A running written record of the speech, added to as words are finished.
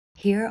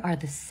Here are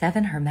the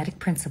 7 Hermetic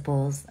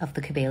principles of the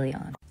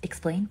Kybalion,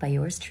 explained by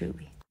yours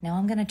truly. Now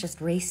I'm going to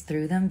just race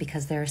through them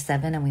because there are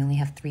 7 and we only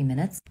have 3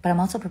 minutes, but I'm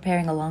also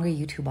preparing a longer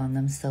YouTube on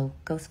them, so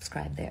go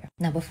subscribe there.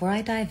 Now before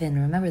I dive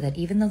in, remember that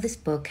even though this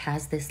book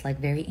has this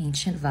very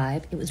ancient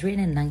vibe, it was written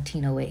in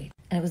 1908,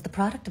 and it was the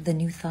product of the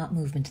New Thought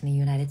movement in the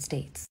United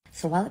States.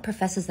 So while it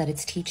professes that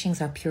its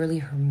teachings are purely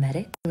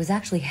Hermetic, it was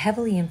actually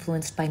heavily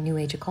influenced by New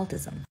Age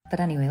occultism.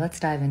 But anyway, let's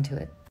dive into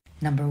it.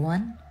 Number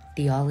 1,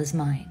 the all is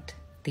mind.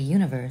 The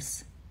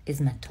universe is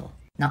mental.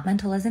 Not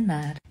mental as in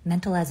mad,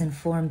 mental as in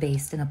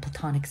form-based in a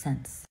Platonic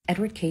sense.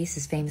 Edward Case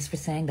is famous for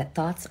saying that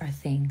thoughts are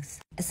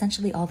things.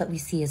 Essentially all that we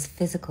see as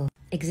physical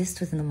exists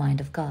within the mind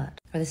of God,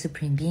 or the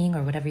Supreme Being,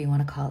 or whatever you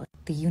want to call it,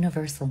 the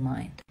universal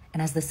mind.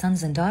 And as the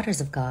sons and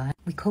daughters of God,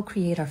 we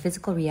co-create our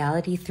physical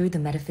reality through the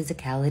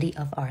metaphysicality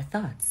of our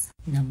thoughts.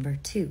 Number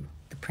 2,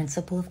 the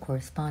principle of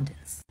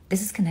correspondence.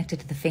 This is connected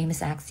to the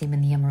famous axiom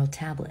in the Emerald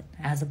Tablet,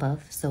 as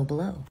above, so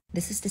below.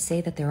 This is to say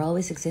that there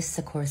always exists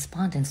a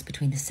correspondence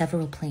between the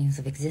several planes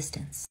of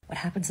existence. What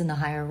happens in the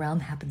higher realm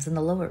happens in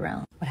the lower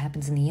realm. What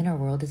happens in the inner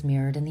world is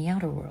mirrored in the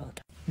outer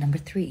world. Number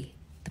 3,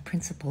 the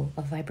principle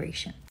of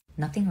vibration.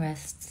 Nothing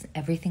rests,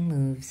 everything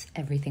moves,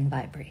 everything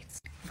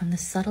vibrates. From the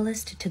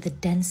subtlest to the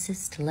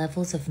densest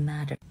levels of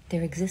matter,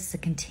 there exists a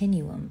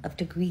continuum of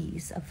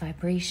degrees of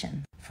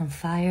vibration, from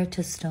fire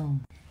to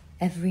stone.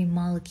 Every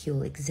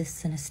molecule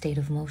exists in a state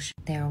of motion.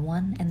 They are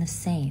one and the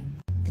same,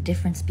 the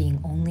difference being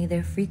only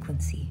their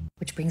frequency.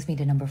 Which brings me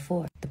to number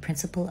 4, the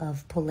principle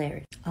of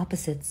polarity.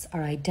 Opposites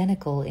are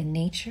identical in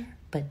nature,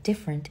 but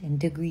different in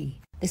degree.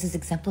 This is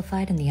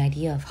exemplified in the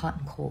idea of hot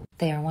and cold.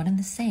 They are one and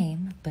the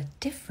same, but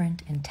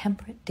different in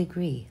temperate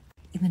degree.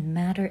 Even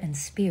matter and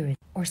spirit,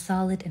 or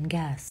solid and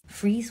gas.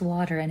 Freeze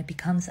water and it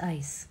becomes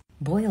ice.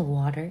 Boil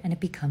water and it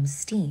becomes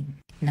steam.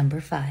 Number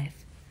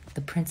 5,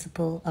 the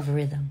principle of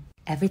rhythm.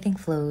 Everything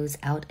flows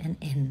out and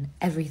in.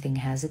 Everything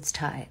has its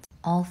tides.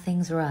 All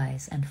things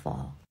rise and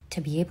fall.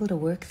 To be able to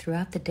work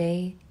throughout the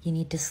day, you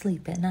need to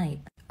sleep at night.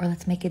 Or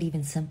let's make it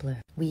even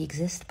simpler. We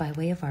exist by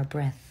way of our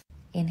breath.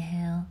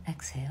 Inhale,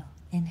 exhale.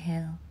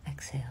 Inhale,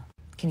 exhale.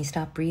 Can you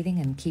stop breathing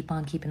and keep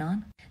on keeping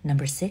on?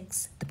 Number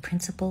 6, the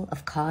principle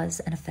of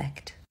cause and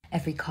effect.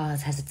 Every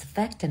cause has its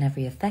effect and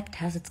every effect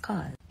has its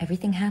cause.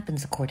 Everything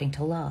happens according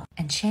to law,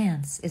 and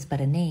chance is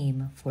but a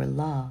name for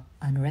law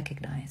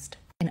unrecognized.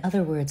 In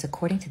other words,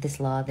 according to this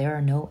law, there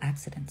are no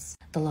accidents.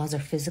 The laws are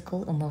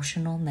physical,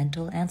 emotional,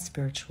 mental, and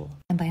spiritual.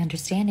 And by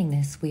understanding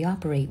this, we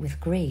operate with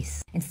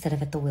grace instead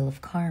of at the will of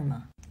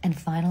karma. And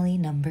finally,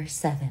 number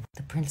 7,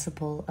 the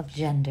principle of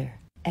gender.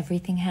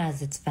 Everything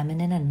has its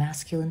feminine and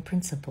masculine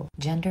principle.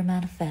 Gender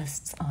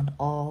manifests on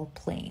all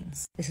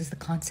planes. This is the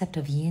concept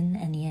of yin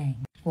and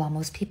yang. While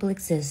most people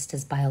exist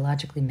as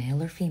biologically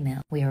male or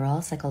female, we are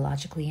all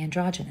psychologically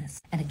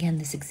androgynous. And again,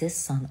 this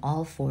exists on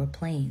all 4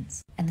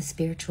 planes. And the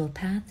spiritual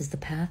path is the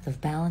path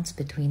of balance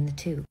between the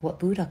two, what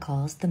Buddha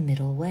calls the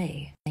middle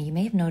way. Now you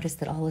may have noticed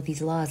that all of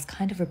these laws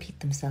kind of repeat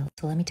themselves,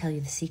 so let me tell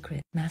you the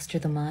secret. Master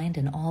the mind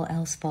and all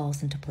else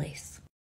falls into place.